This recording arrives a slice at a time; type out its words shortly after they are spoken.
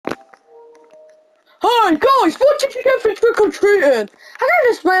Hey guys, what did you get for trick-or-treating? I got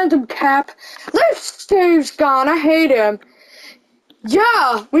this random cap. Leave Steve's gone, I hate him.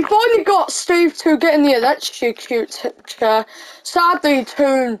 Yeah, we finally got Steve to get in the electric chair. Sadly,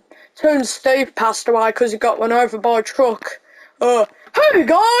 Toons Steve passed away because he got run over by a truck. Hey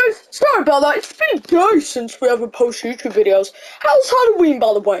guys! Sorry about that, it's been days since we haven't posted YouTube videos. How's Halloween,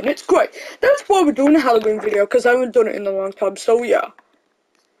 by the way? And it's great. That's why we're doing a Halloween video, because I haven't done it in a long time, so yeah.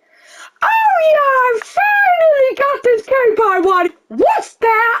 Oh yeah, I finally got this cape I wanted. What's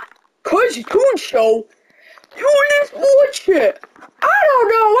that? Crazy Toon Show? Let's watch it. I don't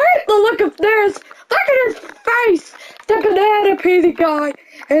know, I hate the look of this. Look at his face. The banana peely guy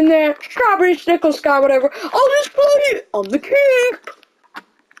and the strawberry snickles guy, whatever. I'll just play it. I'm the king.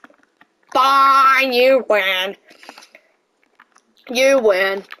 Fine, you win. You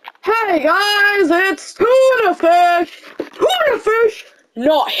win. Hey guys, it's Tuna Fish. Tuna Fish.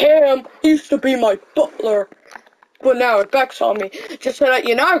 Not him. He used to be my butler. But now it backs on me. Just to let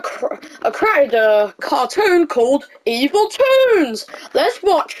you know, I created a cartoon called Evil Toons. Let's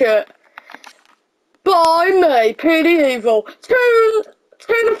watch it. By me, Petey Evil.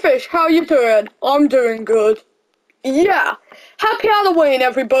 Tuna Fish, how you doing? I'm doing good. Yeah. Happy Halloween,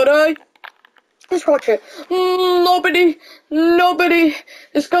 everybody. Let's watch it. Nobody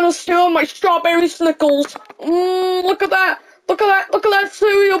is gonna steal my strawberry snickles. Look at that. Look at that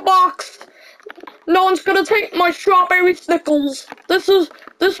cereal box. No one's gonna take my strawberry snickles.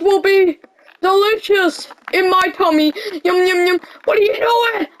 This will be delicious in my tummy. Yum yum yum. What are you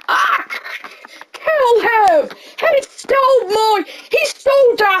doing? Ah! Kill him! He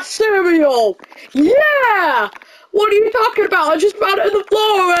stole that cereal. Yeah. What are you talking about? I just found it on the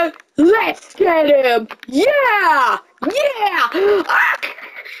floor. And let's get him. Yeah. Yeah.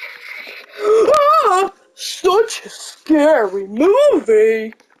 Ah, such a scary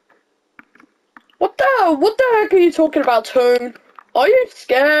movie. What the heck are you talking about, Toon? Are you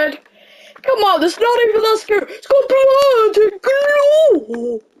scared? Come on, it's not even that scary. It's got blood and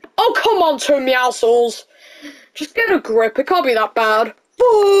glue. Oh, come on, Toon Meowscles. Just get a grip. It can't be that bad.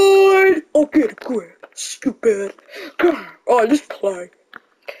 Fine. I'll get a grip. Stupid. Alright, let's play.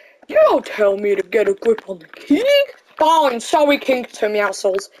 You don't tell me to get a grip on the king. Fine, sorry, King Toon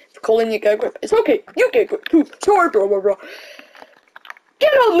Meowscles. For calling you get a grip. It's okay. You get a grip too. Sorry, blah, blah, blah.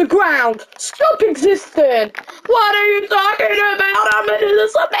 Get on the ground! Stop existing! What are you talking about? I'm an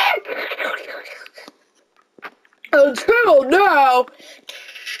innocent man! Until now!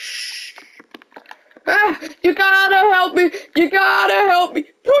 You gotta help me! You gotta help me!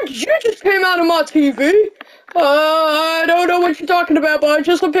 Dude, you just came out of my TV! I don't know what you're talking about, but I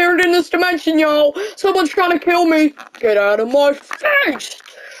just appeared in this dimension, y'all! Someone's trying to kill me! Get out of my face!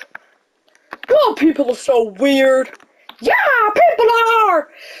 God, people are so weird! Yeah, people are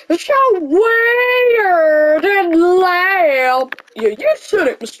so weird and lame. Yeah, you said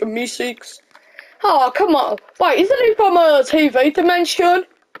it, Mr. Meeseeks. Oh, come on. Wait, isn't he from a TV dimension?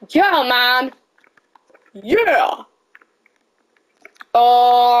 Yeah, man. Yeah.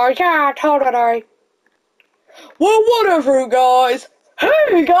 Oh, yeah, totally. Well, whatever, guys.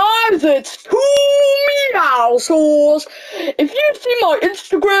 Hey, guys, it's Toon Meowscles. If you see my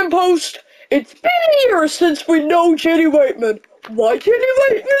Instagram post, it's been years since we know Jenny Waitman. Why Jenny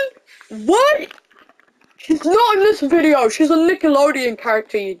Waitman? What? She's not in this video. She's a Nickelodeon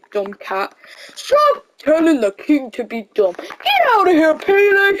character, you dumb cat. Stop telling the king to be dumb. Get out of here,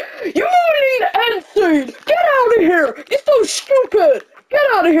 Peely. You're ruining the end scene. Get out of here. You're so stupid. Get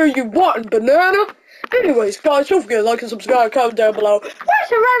out of here, you rotten banana. Anyways, guys, don't forget to like and subscribe, comment down below. Watch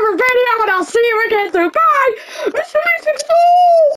the favorite video, and I'll see you again soon. Bye. Mr. Music Soul.